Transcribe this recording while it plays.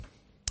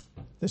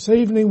This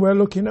evening we're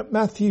looking at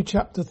Matthew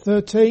chapter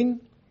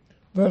 13,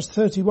 verse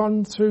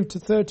 31 through to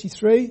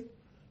 33.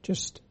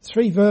 Just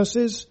three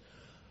verses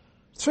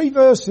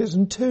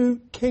and two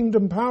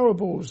kingdom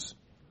parables.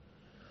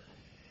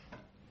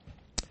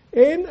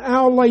 In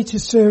our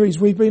latest series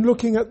we've been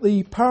looking at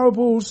the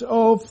parables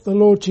of the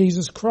Lord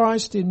Jesus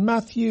Christ in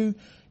Matthew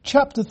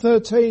chapter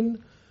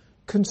 13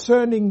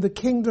 concerning the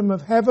kingdom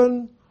of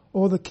heaven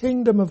or the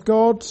kingdom of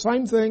God,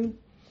 same thing.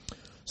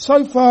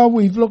 So far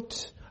we've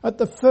looked at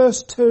the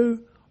first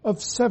two of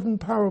 7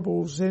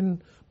 parables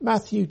in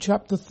Matthew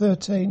chapter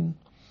 13.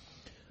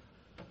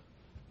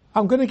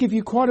 I'm going to give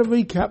you quite a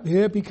recap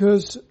here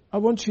because I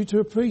want you to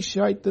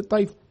appreciate that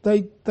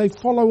they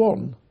follow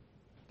on.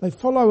 They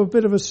follow a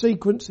bit of a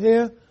sequence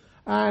here,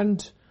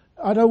 and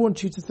I don't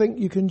want you to think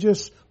you can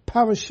just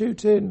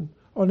parachute in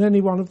on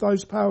any one of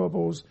those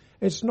parables.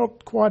 It's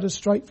not quite as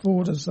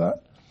straightforward as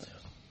that.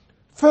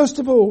 First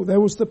of all, there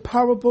was the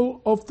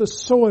parable of the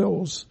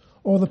soils,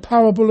 or the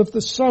parable of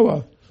the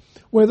sower,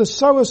 where the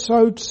sower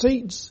sowed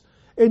seeds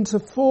into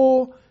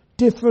 4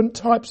 different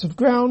types of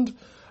ground,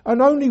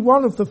 and only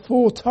one of the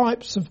 4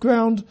 types of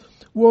ground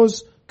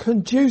was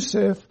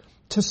conducive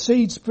to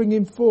seeds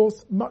bringing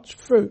forth much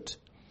fruit.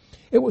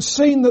 It was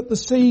seen that the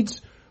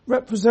seeds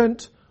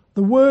represent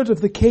the word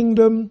of the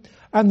kingdom,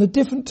 and the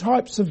different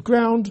types of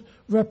ground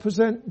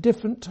represent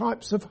different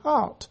types of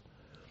heart.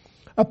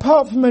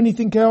 Apart from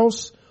anything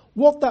else,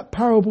 what that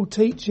parable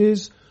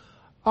teaches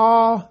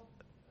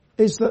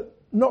is that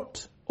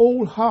not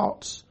all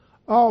hearts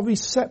are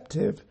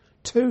receptive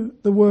to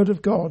the word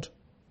of God.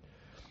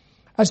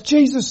 As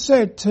Jesus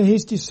said to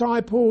his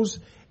disciples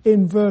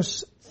in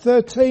verse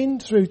 13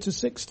 through to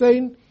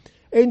 16,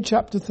 in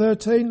chapter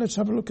 13, let's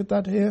have a look at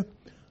that here.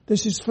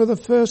 This is for the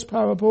first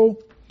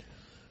parable.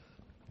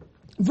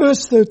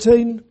 Verse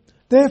 13,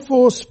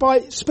 therefore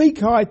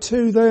speak I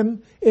to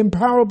them in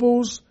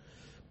parables,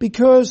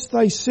 because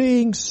they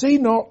seeing see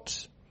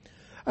not,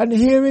 and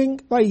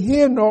hearing they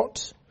hear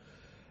not,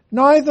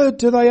 neither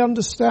do they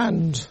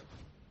understand.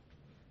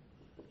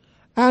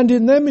 And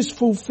in them is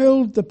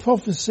fulfilled the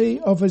prophecy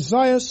of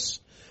Isaiah,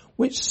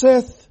 which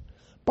saith,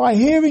 by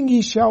hearing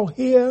ye shall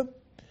hear,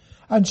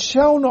 and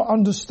shall not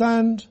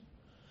understand,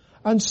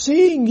 and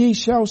seeing ye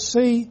shall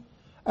see,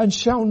 and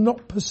shall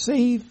not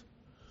perceive.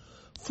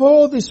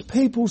 For this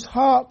people's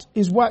heart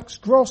is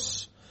waxed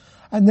gross,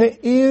 and their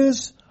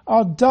ears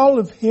are dull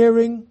of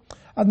hearing,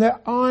 and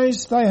their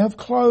eyes they have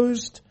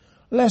closed,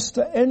 lest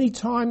at any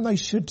time they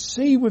should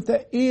see with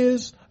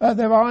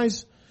their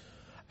eyes,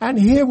 and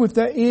hear with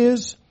their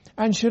ears,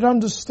 and should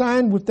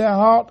understand with their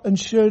heart, and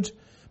should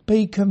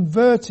be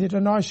converted,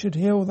 and I should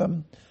heal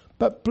them.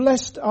 But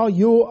blessed are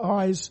your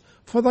eyes,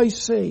 for they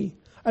see,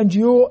 and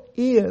your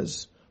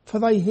ears, for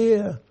they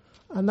hear.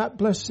 And that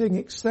blessing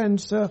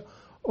extends to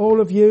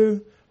all of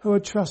you who are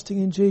trusting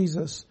in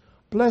Jesus.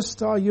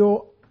 Blessed are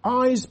your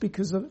eyes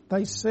because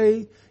they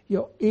see,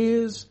 your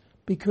ears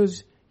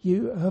because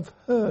you have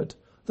heard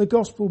the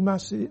gospel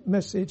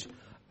message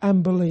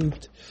and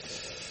believed.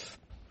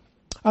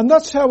 And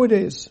that's how it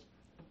is.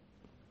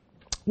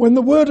 When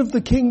the word of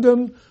the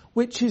kingdom,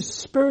 which is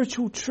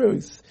spiritual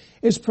truth,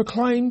 is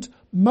proclaimed,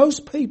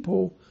 most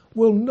people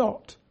will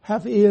not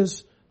have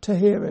ears to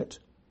hear it.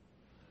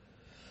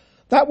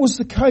 That was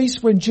the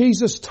case when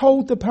Jesus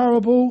told the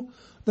parable.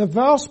 The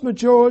vast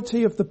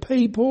majority of the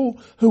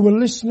people who were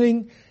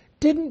listening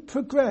didn't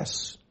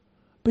progress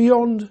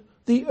beyond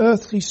the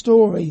earthly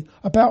story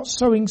about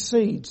sowing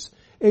seeds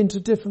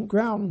into different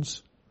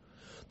grounds.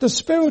 The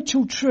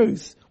spiritual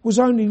truth was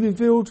only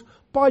revealed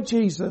by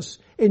Jesus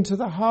into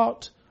the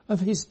hearts of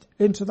his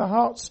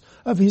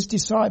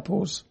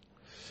disciples.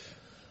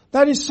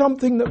 That is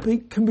something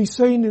that can be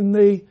seen in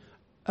the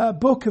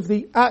book of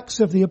the Acts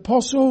of the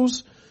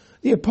Apostles.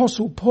 The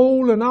Apostle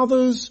Paul and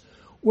others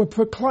were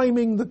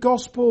proclaiming the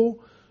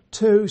gospel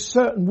to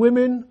certain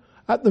women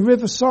at the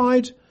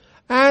riverside.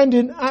 And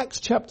in Acts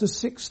chapter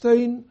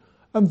 16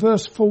 and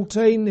verse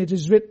 14 it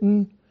is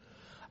written,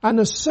 and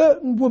a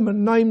certain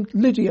woman named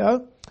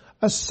Lydia,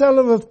 a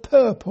seller of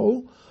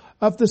purple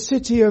of the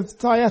city of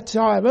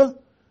Thyatira,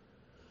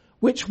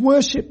 which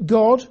worshipped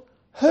God,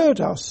 heard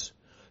us,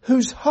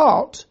 whose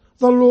heart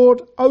the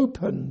Lord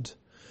opened,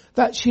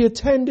 that she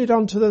attended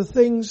unto the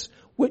things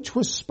which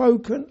was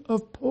spoken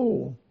of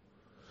Paul.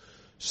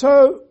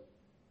 So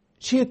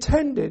she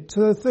attended to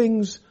the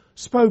things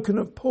spoken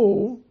of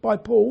by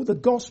Paul, the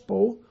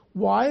gospel.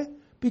 Why?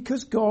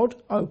 Because God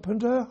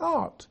opened her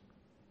heart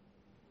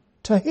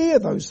to hear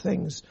those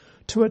things,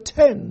 to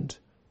attend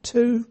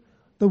to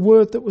the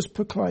word that was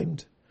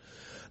proclaimed.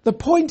 The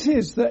point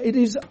is that it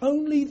is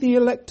only the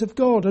elect of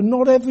God and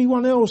not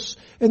everyone else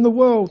in the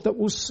world that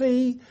will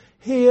see,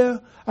 hear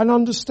and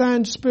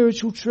understand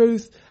spiritual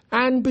truth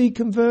and be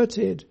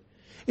converted.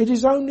 It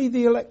is only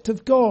the elect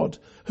of God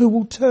who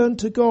will turn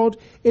to God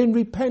in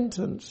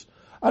repentance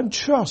and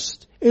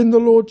trust in the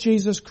Lord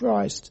Jesus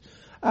Christ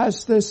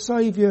as their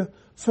Saviour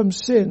from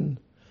sin,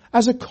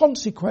 as a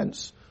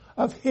consequence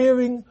of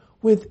hearing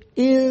with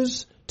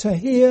ears to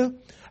hear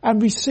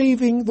and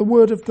receiving the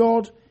word of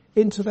God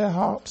into their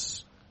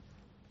hearts.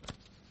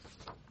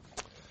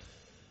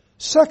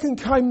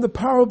 Second came the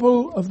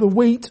parable of the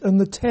wheat and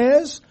the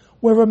tares,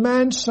 where a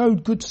man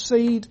sowed good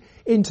seed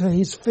into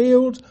his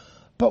field,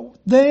 but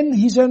then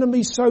his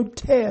enemy sowed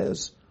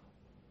tares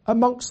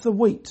amongst the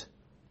wheat.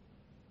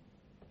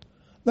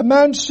 The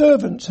man's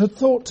servants had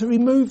thought to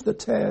remove the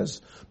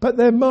tares, but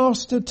their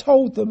master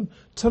told them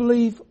to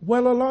leave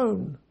well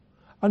alone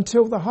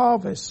until the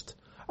harvest,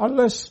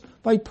 unless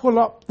they pull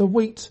up the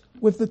wheat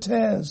with the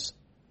tares.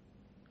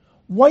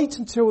 Wait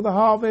until the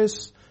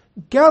harvest,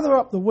 gather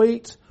up the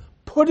wheat,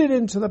 put it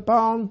into the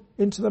barn,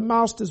 into the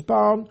master's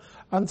barn,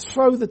 and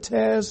throw the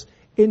tares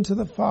into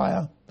the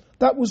fire.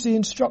 That was the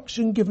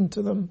instruction given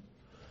to them.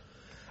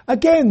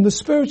 Again, the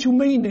spiritual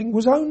meaning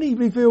was only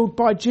revealed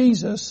by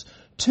Jesus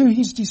to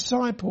his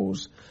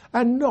disciples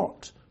and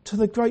not to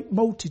the great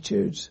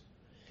multitudes.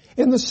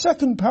 In the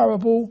second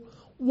parable,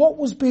 what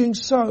was being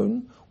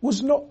sown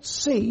was not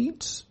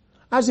seeds,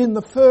 as in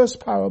the first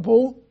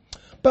parable,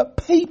 but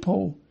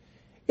people,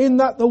 in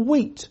that the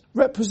wheat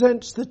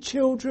represents the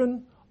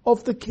children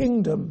of the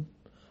kingdom.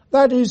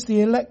 That is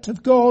the elect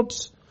of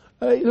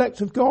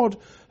God,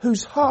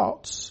 whose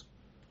hearts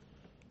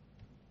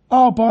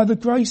are by the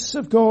grace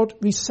of God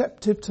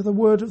receptive to the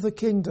word of the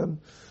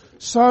kingdom.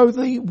 So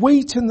the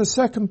wheat in the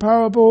second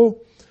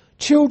parable,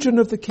 children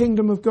of the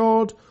kingdom of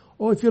God,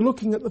 or if you're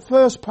looking at the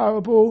first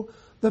parable,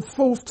 the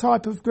fourth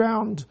type of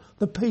ground,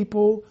 the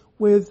people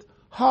with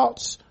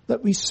hearts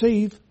that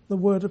receive the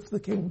word of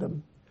the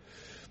kingdom.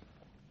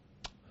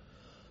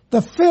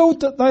 The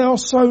field that they are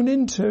sown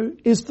into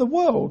is the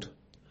world.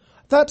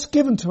 That's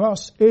given to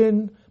us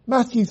in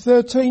Matthew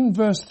 13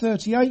 verse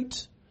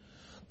 38.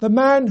 The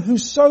man who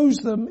sows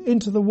them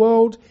into the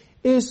world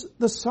is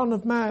the Son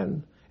of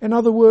Man. In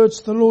other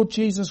words, the Lord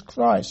Jesus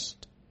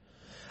Christ.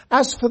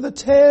 As for the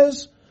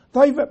tares,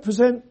 they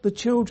represent the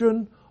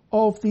children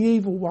of the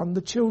evil one,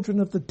 the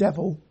children of the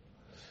devil.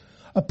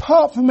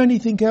 Apart from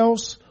anything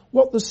else,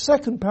 what the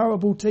second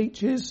parable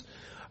teaches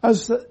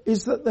is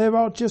that there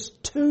are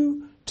just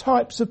two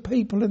types of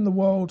people in the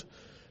world: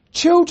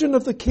 children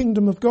of the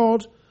kingdom of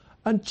God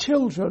and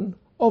children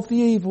of the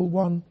evil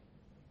one.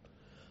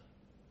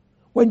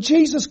 When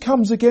Jesus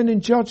comes again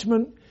in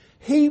judgment,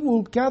 he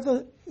will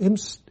gather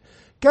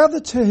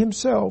to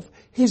himself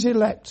his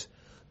elect,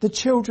 the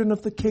children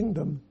of the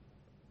kingdom.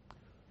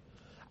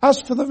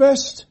 As for the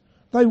rest,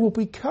 they will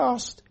be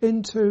cast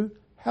into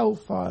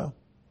hellfire.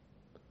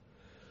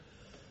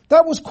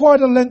 That was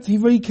quite a lengthy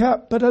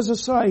recap, but as I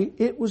say,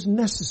 it was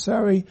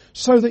necessary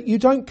so that you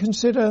don't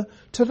consider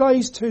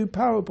today's two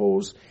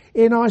parables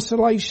in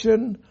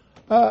isolation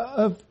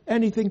of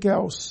anything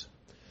else.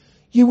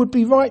 You would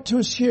be right to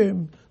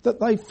assume that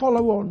they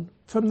follow on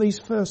from these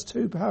first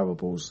two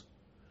parables.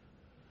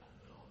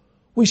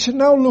 We should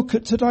now look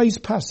at today's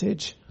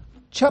passage,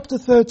 chapter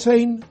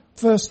 13,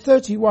 verse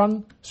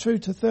 31 through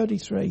to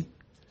 33.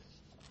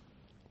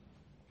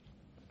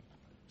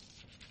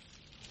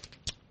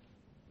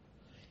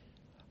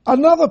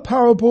 Another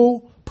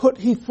parable put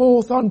he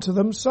forth unto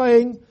them,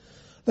 saying,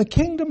 The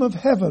kingdom of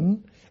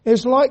heaven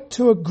is like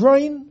to a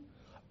grain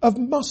of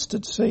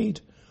mustard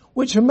seed,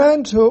 which a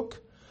man took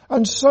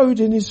and sowed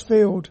in his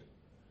field,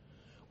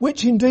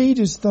 which indeed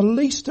is the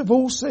least of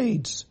all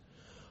seeds.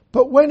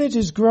 But when it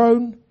is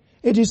grown,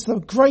 it is the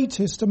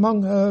greatest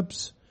among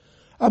herbs,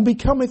 and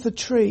becometh a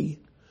tree,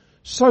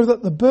 so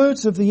that the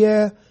birds of the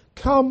air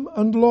come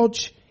and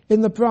lodge in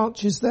the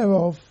branches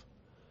thereof.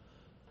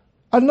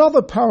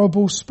 Another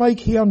parable spake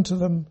he unto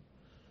them.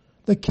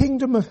 The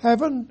kingdom of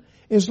heaven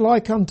is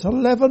like unto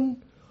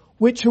leaven,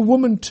 which a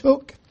woman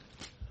took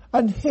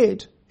and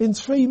hid in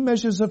 3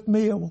 measures of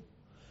meal,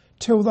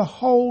 till the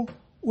whole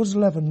was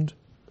leavened.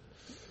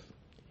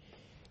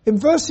 In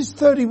verses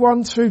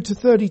 31 through to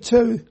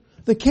 32,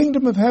 the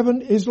kingdom of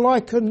heaven is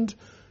likened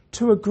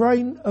to a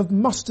grain of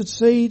mustard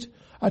seed,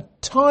 a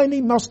tiny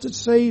mustard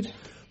seed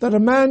that a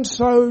man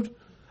sowed,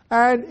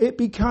 and it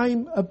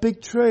became a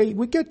big tree.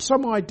 We get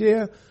some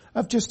idea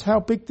of just how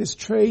big this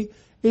tree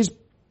is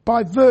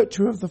by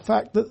virtue of the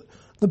fact that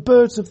the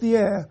birds of the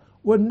air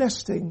were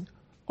nesting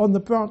on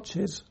the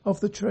branches of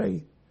the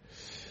tree.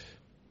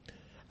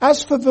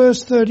 As for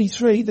verse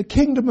 33, the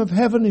kingdom of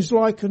heaven is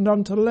likened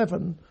unto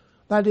leaven,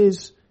 that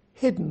is,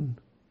 hidden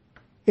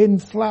in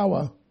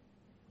flour.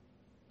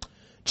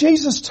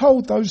 Jesus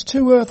told those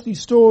two earthly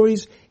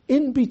stories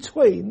in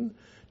between,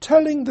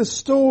 telling the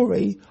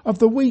story of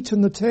the wheat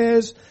and the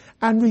tares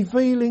and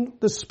revealing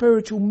the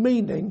spiritual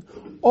meaning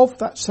of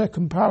that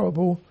second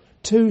parable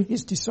to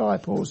his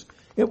disciples.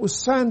 It was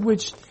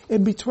sandwiched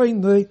in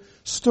between the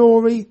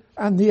story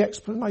and the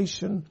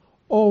explanation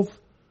of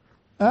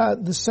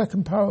the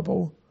second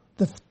parable,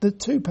 the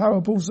two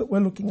parables that we're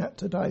looking at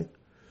today.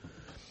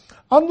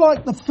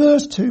 Unlike the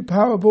first two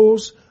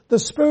parables, the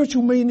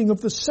spiritual meaning of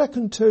the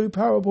second two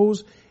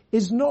parables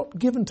is not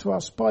given to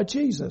us by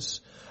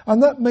Jesus.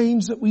 And that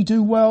means that we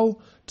do well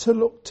to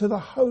look to the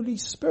Holy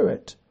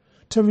Spirit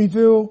to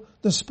reveal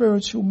the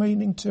spiritual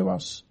meaning to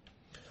us.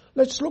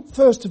 Let's look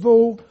first of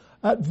all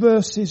at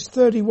verses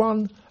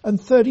 31 and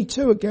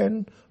 32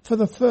 again for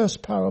the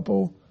first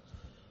parable.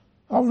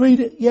 I'll read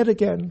it yet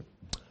again.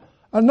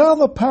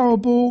 Another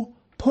parable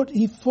put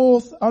he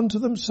forth unto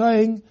them,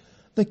 saying,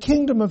 the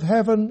kingdom of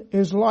heaven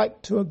is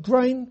like to a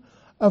grain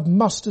of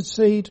mustard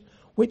seed,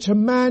 which a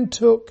man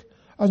took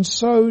and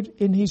sowed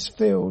in his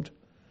field,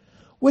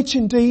 which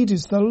indeed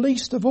is the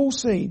least of all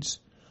seeds.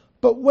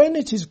 But when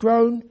it is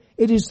grown,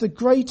 it is the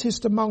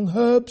greatest among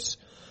herbs,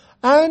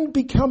 and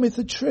becometh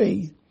a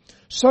tree,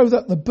 so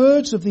that the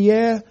birds of the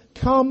air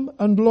come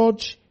and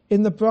lodge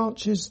in the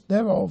branches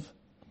thereof.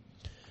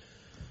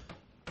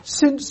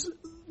 Since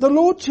the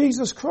Lord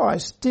Jesus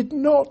Christ did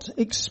not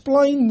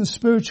explain the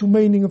spiritual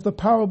meaning of the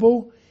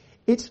parable,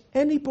 it's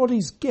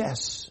anybody's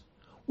guess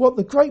what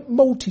the great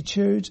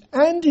multitude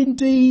and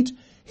indeed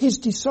his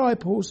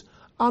disciples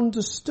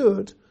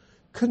understood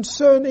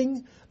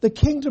concerning the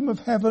kingdom of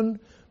heaven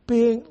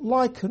being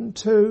likened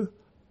to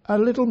a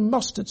little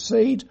mustard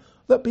seed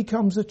that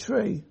becomes a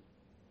tree.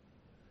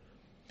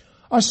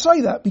 I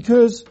say that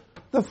because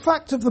the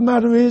fact of the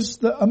matter is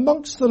that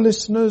amongst the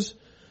listeners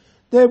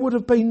there would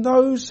have been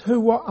those who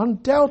were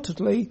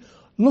undoubtedly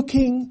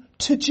looking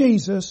to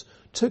Jesus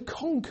to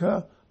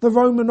conquer the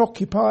Roman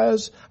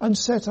occupiers and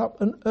set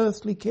up an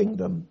earthly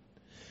kingdom.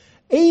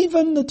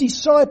 Even the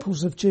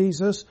disciples of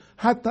Jesus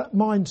had that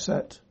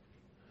mindset.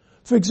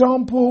 For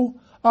example,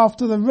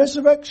 after the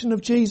resurrection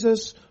of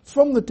Jesus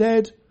from the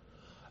dead,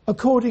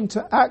 according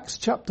to Acts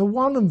chapter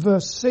 1 and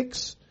verse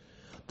 6,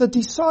 the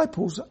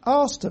disciples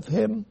asked of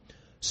him,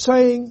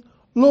 saying,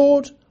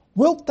 Lord,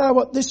 wilt thou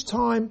at this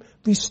time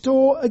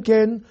restore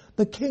again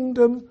the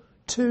kingdom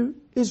to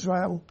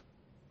Israel?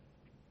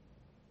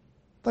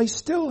 They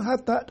still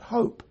had that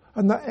hope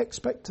and that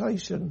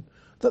expectation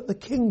that the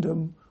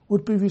kingdom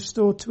would be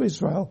restored to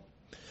Israel.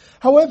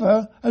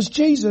 However, as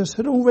Jesus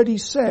had already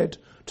said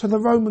to the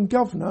Roman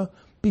governor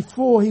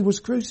before he was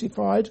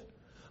crucified,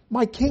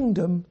 my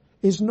kingdom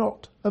is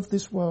not of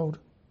this world.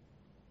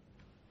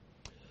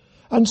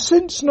 And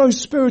since no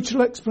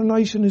spiritual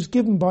explanation is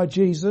given by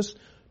Jesus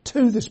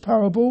to this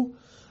parable,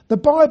 the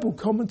Bible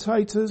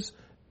commentators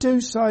do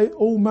say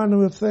all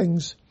manner of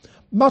things.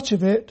 Much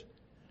of it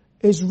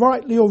is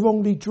rightly or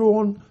wrongly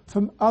drawn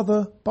from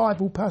other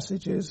Bible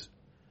passages.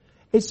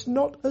 It's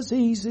not as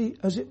easy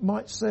as it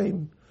might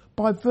seem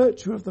by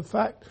virtue of the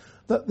fact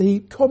that the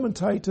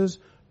commentators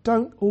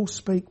don't all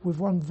speak with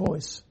one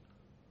voice.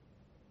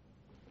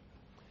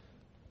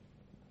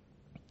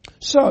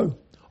 So,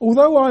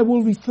 although I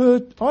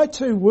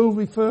too will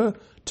refer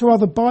to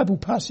other Bible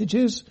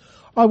passages,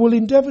 I will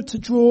endeavour to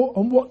draw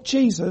on what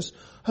Jesus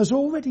has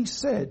already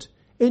said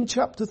in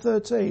chapter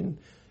 13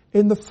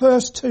 in the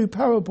first two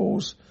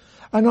parables,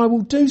 and I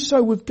will do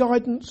so with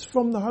guidance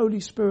from the Holy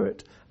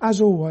Spirit, as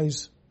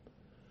always.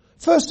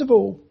 First of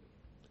all,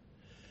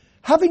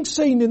 having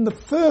seen in the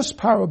first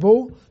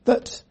parable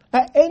that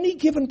at any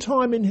given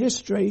time in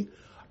history,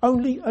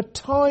 only a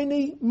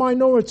tiny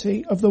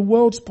minority of the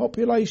world's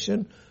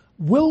population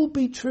will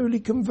be truly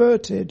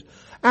converted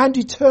and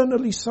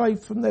eternally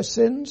saved from their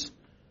sins,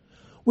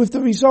 with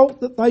the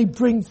result that they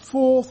bring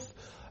forth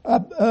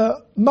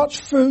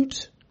much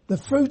fruit, the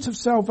fruit of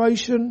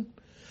salvation,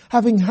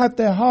 having had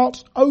their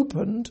hearts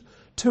opened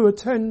to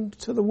attend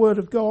to the word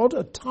of God,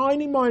 a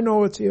tiny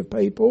minority of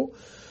people,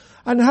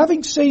 and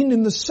having seen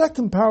in the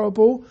second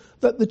parable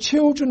that the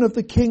children of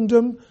the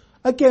kingdom,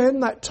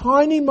 again, that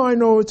tiny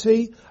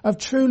minority of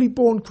truly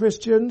born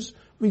Christians,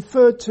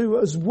 referred to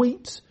as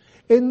wheat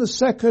in the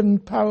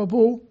second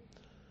parable,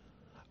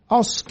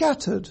 are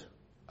scattered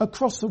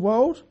across the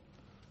world.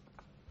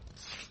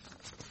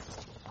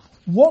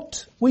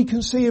 What we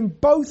can see in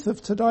both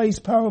of today's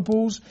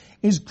parables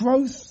is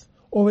growth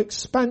or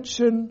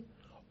expansion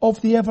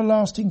of the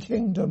everlasting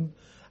kingdom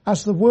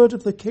as the word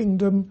of the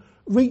kingdom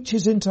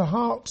reaches into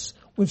hearts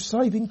with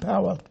saving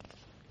power.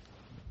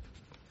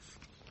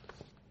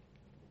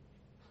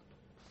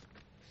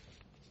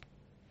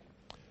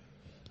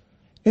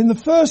 In the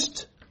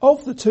first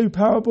of the two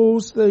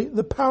parables,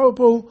 the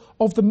parable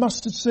of the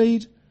mustard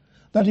seed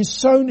that is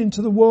sown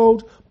into the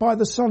world by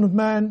the Son of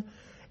Man,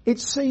 it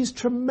sees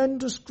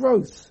tremendous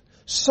growth,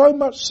 so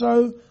much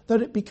so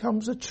that it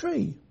becomes a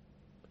tree.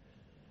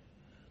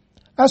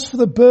 As for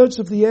the birds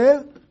of the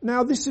air,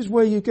 now this is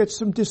where you get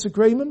some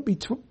disagreement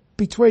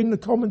between the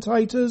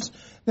commentators.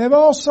 There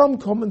are some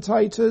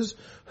commentators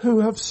who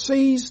have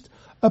seized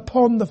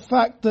upon the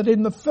fact that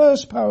in the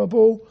first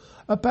parable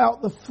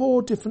about the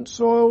 4 different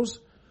soils,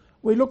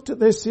 we looked at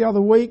this the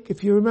other week.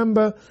 If you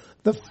remember,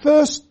 the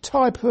first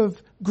type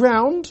of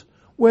ground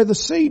where the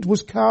seed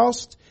was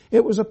cast,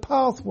 it was a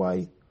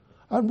pathway.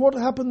 And what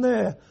happened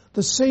there?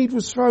 The seed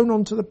was thrown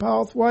onto the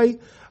pathway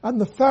and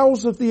the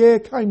fowls of the air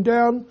came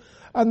down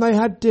and they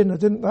had dinner,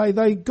 didn't they?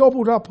 They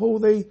gobbled up all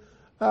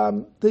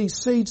the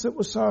seeds that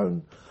were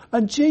sown.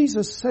 And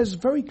Jesus says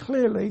very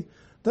clearly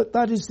that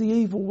that is the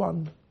evil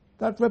one.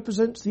 That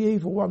represents the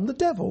evil one, the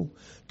devil,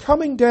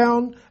 coming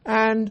down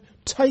and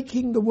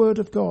taking the word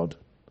of God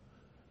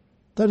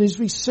that is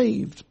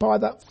received by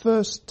that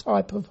first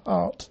type of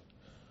heart.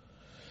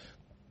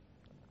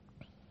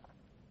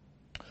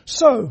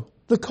 So,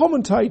 the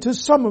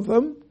commentators, some of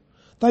them,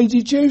 they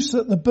deduce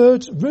that the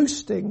birds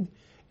roosting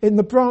on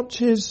the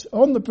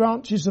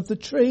branches of the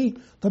tree,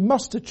 the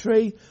mustard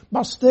tree,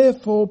 must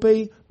therefore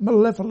be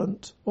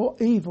malevolent or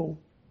evil.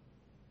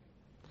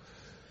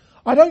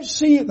 I don't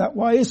see it that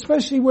way,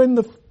 especially when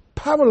the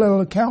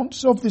parallel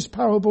accounts of this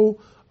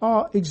parable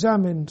are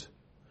examined.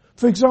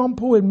 For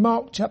example, in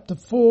Mark chapter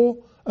 4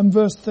 and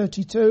verse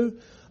 32,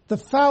 the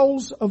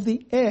fowls of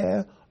the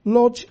air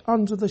lodge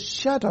under the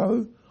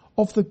shadow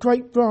of the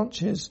great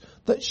branches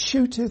that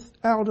shooteth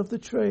out of the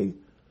tree.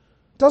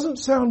 Doesn't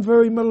sound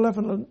very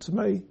malevolent to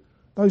me.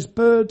 Those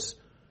birds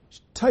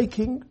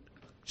taking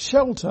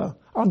shelter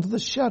under the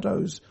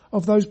shadows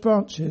of those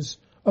branches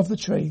of the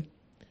tree.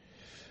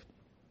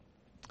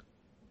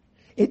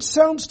 It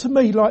sounds to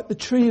me like the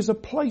tree is a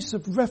place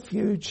of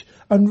refuge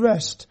and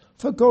rest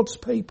for God's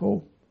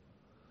people.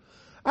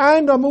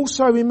 And I'm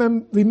also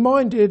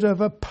reminded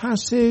of a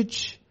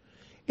passage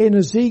in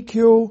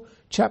Ezekiel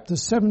chapter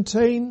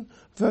 17,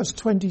 verse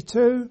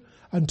 22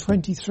 and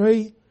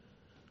 23.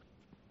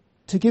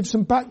 To give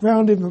some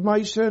background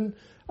information,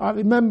 I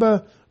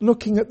remember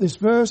looking at this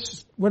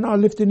verse when I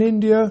lived in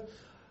India.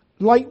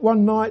 Late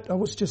one night, I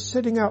was just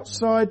sitting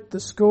outside the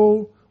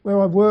school where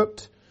I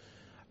worked,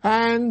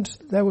 and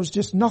there was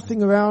just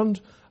nothing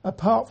around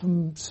apart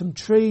from some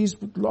trees,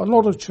 a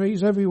lot of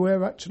trees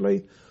everywhere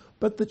actually,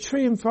 but the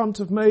tree in front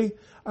of me,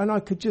 and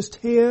I could just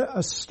hear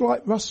a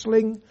slight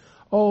rustling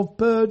of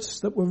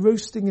birds that were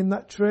roosting in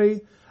that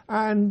tree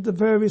and the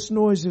various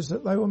noises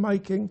that they were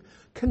making,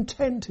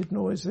 contented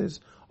noises,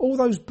 all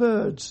those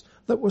birds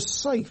that were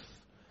safe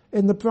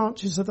in the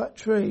branches of that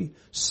tree,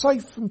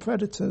 safe from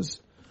predators.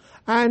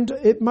 And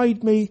it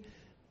made me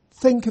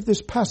think of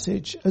this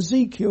passage,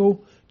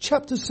 Ezekiel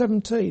chapter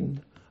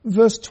 17,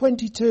 verse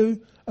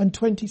 22 and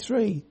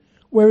 23,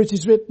 where it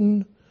is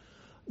written,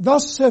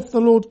 "Thus saith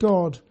the Lord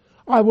God,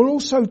 I will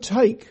also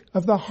take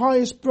of the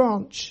highest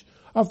branch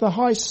of the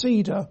high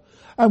cedar,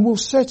 and will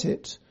set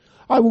it.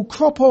 I will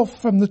crop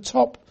off from the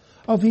top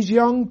of his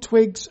young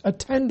twigs a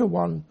tender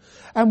one,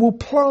 and will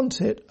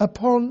plant it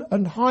upon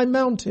an high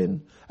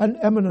mountain and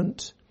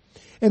eminent.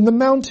 In the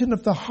mountain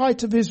of the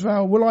height of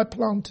Israel will I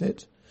plant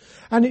it,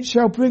 and it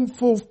shall bring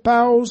forth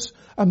boughs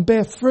and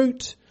bear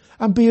fruit,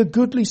 and be a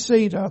goodly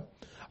cedar,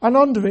 and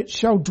under it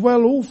shall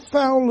dwell all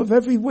fowl of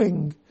every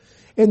wing.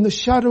 In the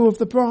shadow of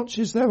the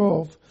branches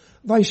thereof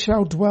they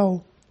shall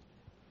dwell."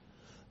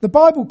 The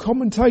Bible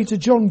commentator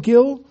John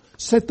Gill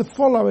said the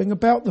following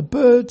about the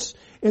birds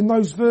in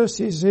those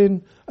verses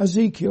in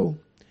Ezekiel.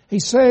 He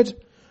said,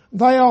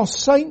 "They are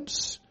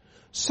saints,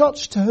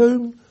 such to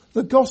whom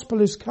the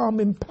gospel is come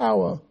in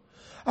power,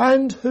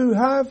 and who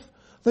have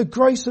the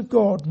grace of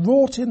God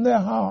wrought in their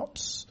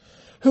hearts,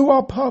 who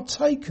are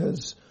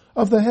partakers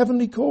of the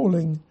heavenly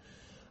calling.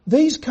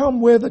 These come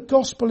where the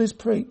gospel is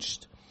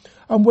preached,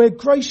 and where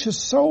gracious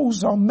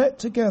souls are met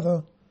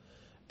together,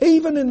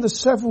 even in the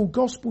several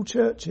gospel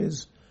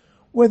churches,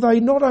 where they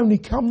not only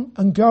come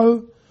and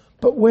go,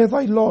 but where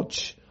they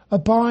lodge,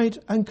 abide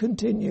and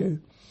continue,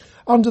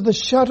 under the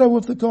shadow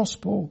of the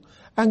gospel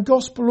and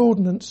gospel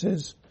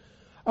ordinances,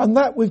 and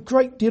that with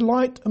great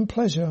delight and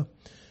pleasure,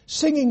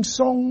 singing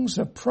songs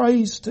of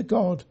praise to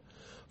God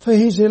for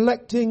his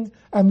electing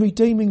and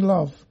redeeming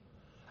love,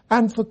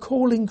 and for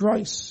calling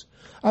grace,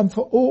 and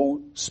for all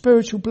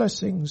spiritual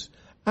blessings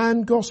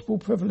and gospel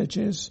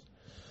privileges."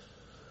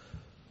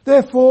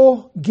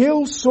 Therefore,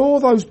 Gill saw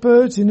those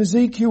birds in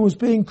Ezekiel as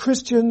being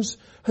Christians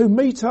who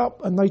meet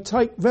up and they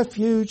take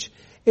refuge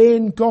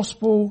in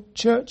gospel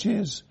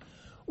churches,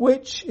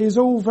 which is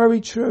all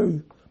very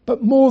true.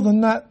 But more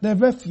than that, their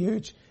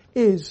refuge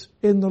is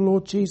in the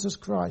Lord Jesus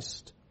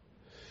Christ.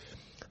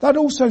 That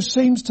also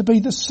seems to be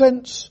the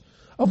sense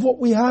of what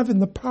we have in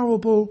the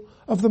parable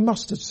of the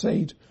mustard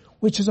seed,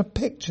 which is a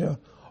picture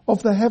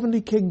of the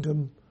heavenly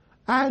kingdom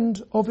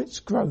and of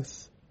its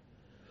growth.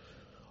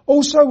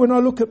 Also, when I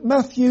look at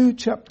Matthew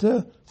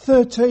chapter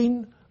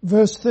 13,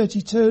 verse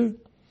 32,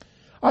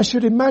 I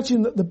should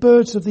imagine that the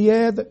birds of the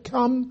air that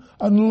come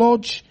and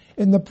lodge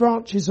in the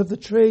branches of the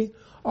tree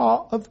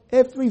are of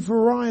every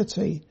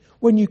variety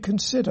when you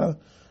consider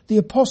the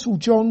Apostle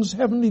John's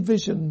heavenly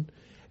vision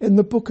in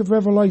the book of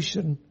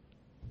Revelation.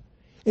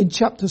 In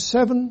chapter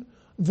 7,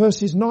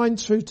 verses 9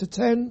 through to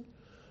 10,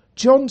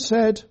 John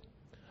said,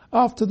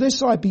 "After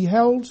this I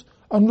beheld,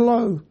 and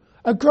lo,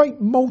 a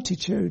great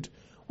multitude,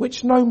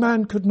 which no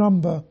man could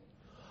number,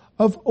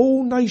 of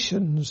all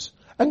nations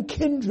and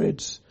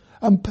kindreds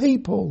and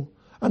people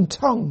and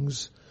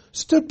tongues,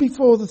 stood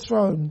before the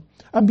throne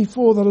and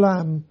before the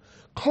Lamb,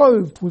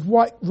 clothed with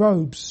white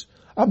robes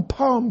and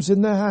palms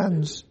in their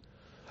hands,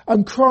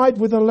 and cried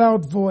with a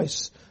loud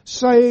voice,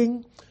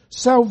 saying,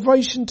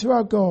 Salvation to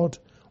our God,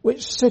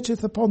 which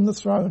sitteth upon the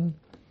throne,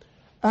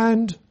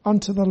 and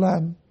unto the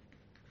Lamb."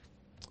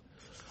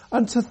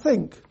 And to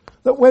think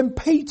that when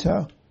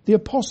Peter, the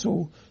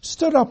apostle,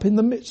 stood up in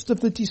the midst of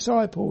the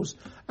disciples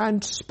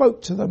and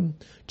spoke to them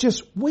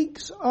just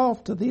weeks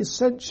after the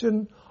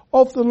ascension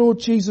of the Lord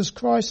Jesus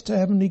Christ to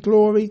heavenly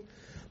glory,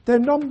 there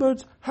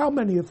numbered how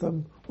many of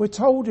them? We're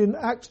told in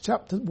Acts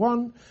chapter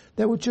 1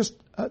 there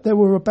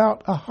were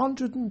about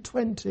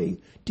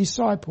 120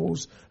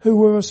 disciples who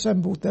were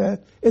assembled there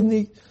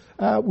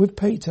with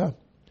Peter.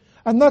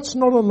 And that's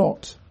not a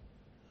lot.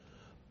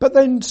 But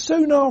then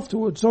soon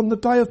afterwards, on the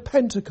day of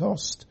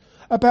Pentecost,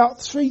 about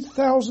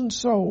 3,000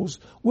 souls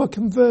were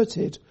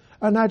converted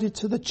and added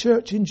to the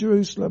church in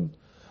Jerusalem.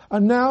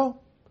 And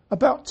now,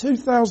 about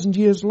 2,000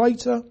 years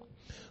later,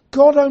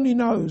 God only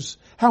knows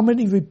how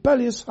many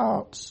rebellious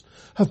hearts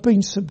have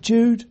been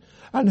subdued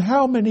and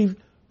how many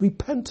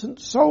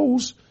repentant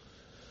souls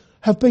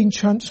have been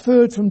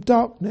transferred from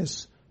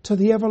darkness to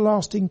the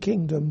everlasting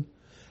kingdom,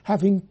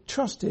 having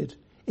trusted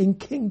in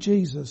King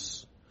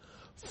Jesus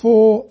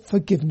for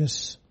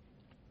forgiveness.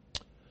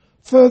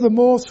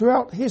 Furthermore,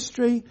 throughout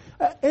history,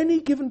 at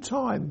any given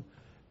time,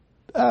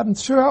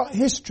 throughout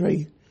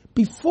history,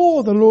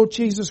 before the Lord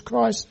Jesus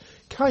Christ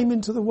came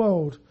into the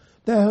world,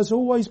 there has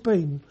always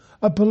been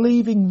a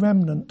believing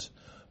remnant,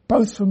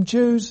 both from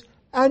Jews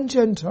and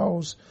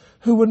Gentiles,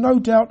 who were no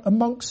doubt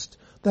amongst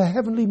the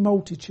heavenly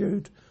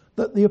multitude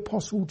that the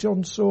Apostle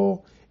John saw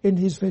in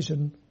his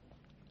vision.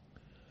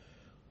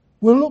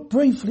 We'll look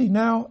briefly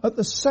now at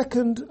the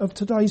second of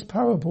today's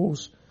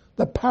parables,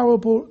 the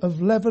parable of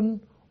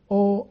leaven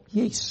or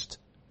yeast.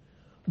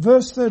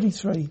 Verse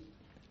 33.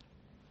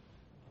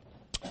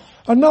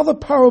 Another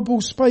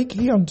parable spake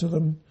he unto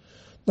them.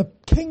 The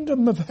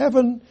kingdom of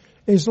heaven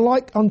is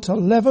like unto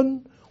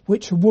leaven,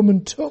 which a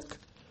woman took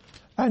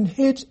and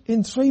hid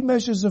in 3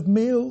 measures of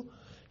meal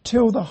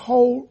till the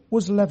whole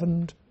was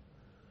leavened.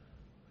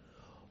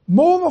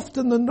 More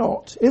often than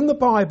not, in the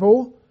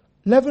Bible,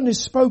 leaven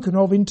is spoken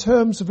of in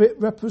terms of it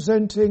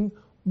representing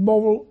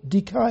moral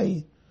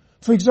decay.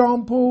 For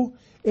example,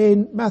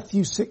 in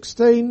Matthew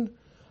 16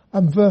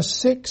 and verse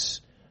 6,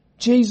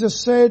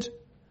 Jesus said,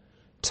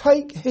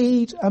 "Take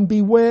heed and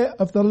beware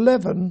of the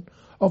leaven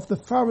of the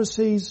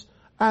Pharisees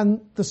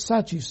and the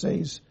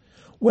Sadducees,"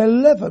 where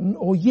leaven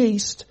or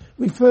yeast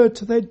referred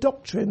to their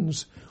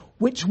doctrines,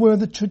 which were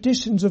the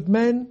traditions of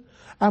men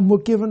and were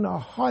given a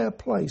higher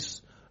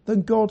place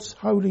than God's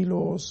holy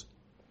laws.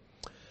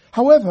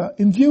 However,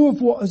 in view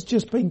of what has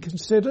just been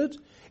considered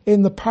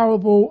in the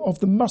parable of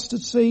the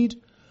mustard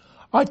seed,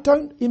 I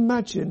don't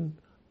imagine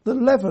the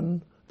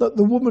leaven that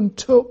the woman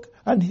took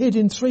and hid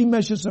in 3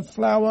 measures of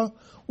flour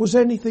was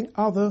anything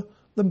other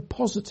than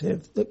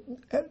positive,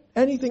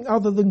 anything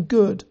other than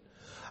good.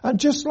 And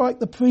just like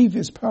the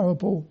previous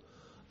parable,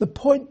 the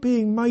point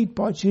being made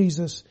by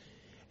Jesus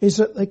is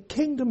that the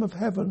kingdom of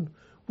heaven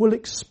will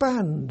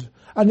expand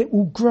and it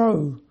will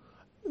grow,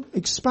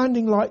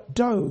 expanding like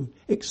dough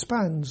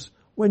expands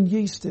when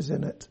yeast is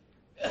in it.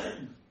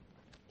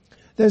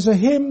 There's a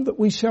hymn that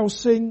we shall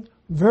sing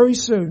very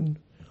soon,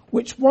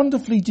 which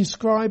wonderfully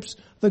describes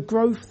the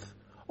growth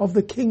of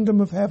the kingdom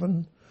of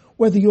heaven,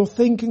 whether you're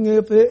thinking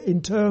of it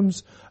in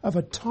terms of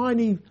a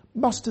tiny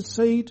mustard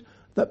seed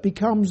that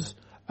becomes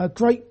a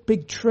great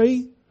big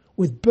tree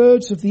with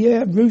birds of the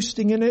air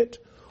roosting in it,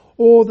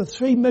 or the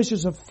 3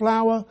 measures of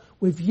flour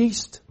with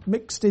yeast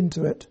mixed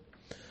into it.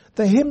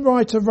 The hymn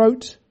writer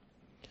wrote,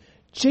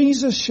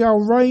 "Jesus shall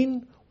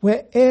reign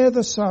where'er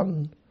the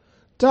sun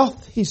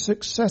doth his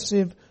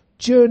successive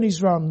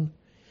journeys run.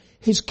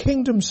 His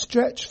kingdom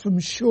stretch from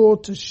shore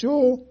to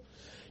shore,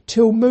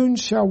 till moon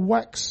shall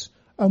wax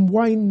and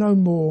wane no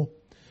more.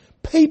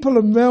 People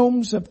and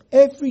realms of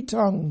every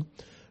tongue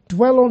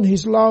dwell on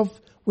his love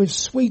with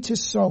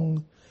sweetest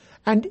song,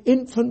 and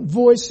infant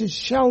voices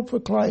shall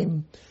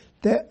proclaim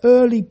their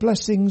early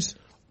blessings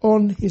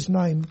on his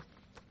name."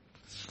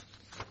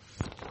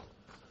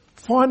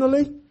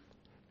 Finally,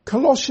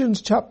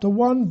 Colossians chapter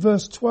 1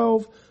 verse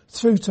 12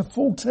 through to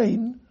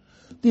 14,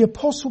 the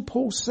Apostle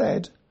Paul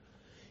said,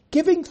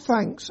 "Giving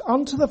thanks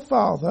unto the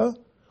Father,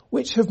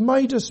 which have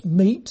made us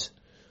meet,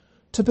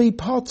 to be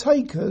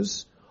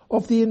partakers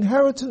of the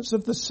inheritance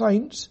of the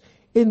saints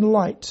in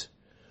light,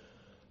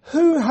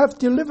 who have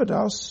delivered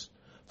us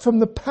from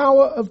the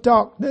power of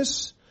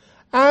darkness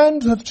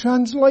and have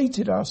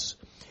translated us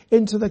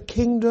into the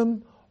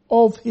kingdom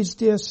of his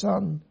dear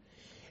Son,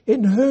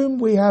 in whom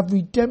we have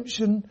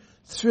redemption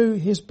through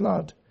his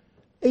blood,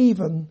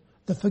 even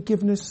the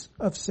forgiveness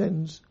of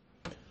sins."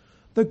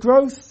 The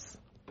growth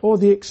or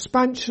the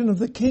expansion of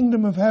the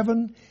kingdom of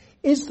heaven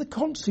is the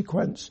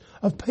consequence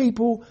of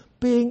people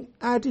being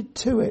added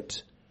to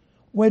it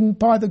when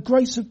by the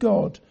grace of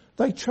God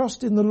they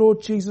trust in the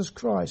Lord Jesus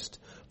Christ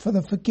for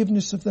the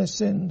forgiveness of their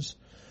sins.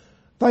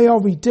 They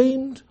are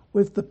redeemed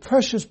with the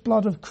precious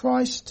blood of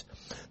Christ.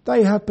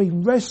 They have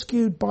been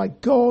rescued by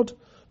God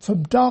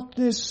from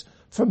darkness,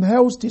 from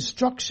hell's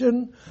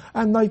destruction,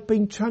 and they've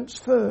been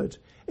transferred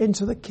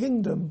into the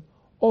kingdom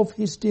of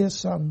his dear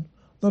Son,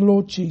 the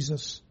Lord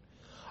Jesus.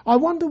 I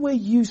wonder where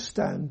you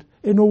stand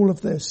in all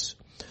of this.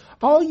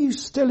 Are you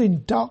still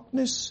in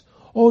darkness,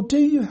 or do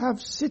you have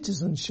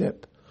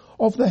citizenship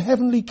of the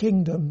heavenly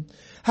kingdom,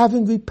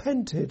 having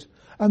repented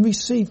and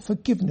received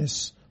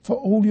forgiveness for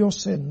all your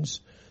sins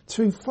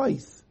through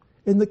faith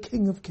in the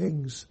King of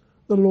Kings,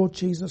 the Lord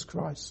Jesus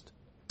Christ?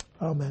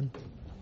 Amen.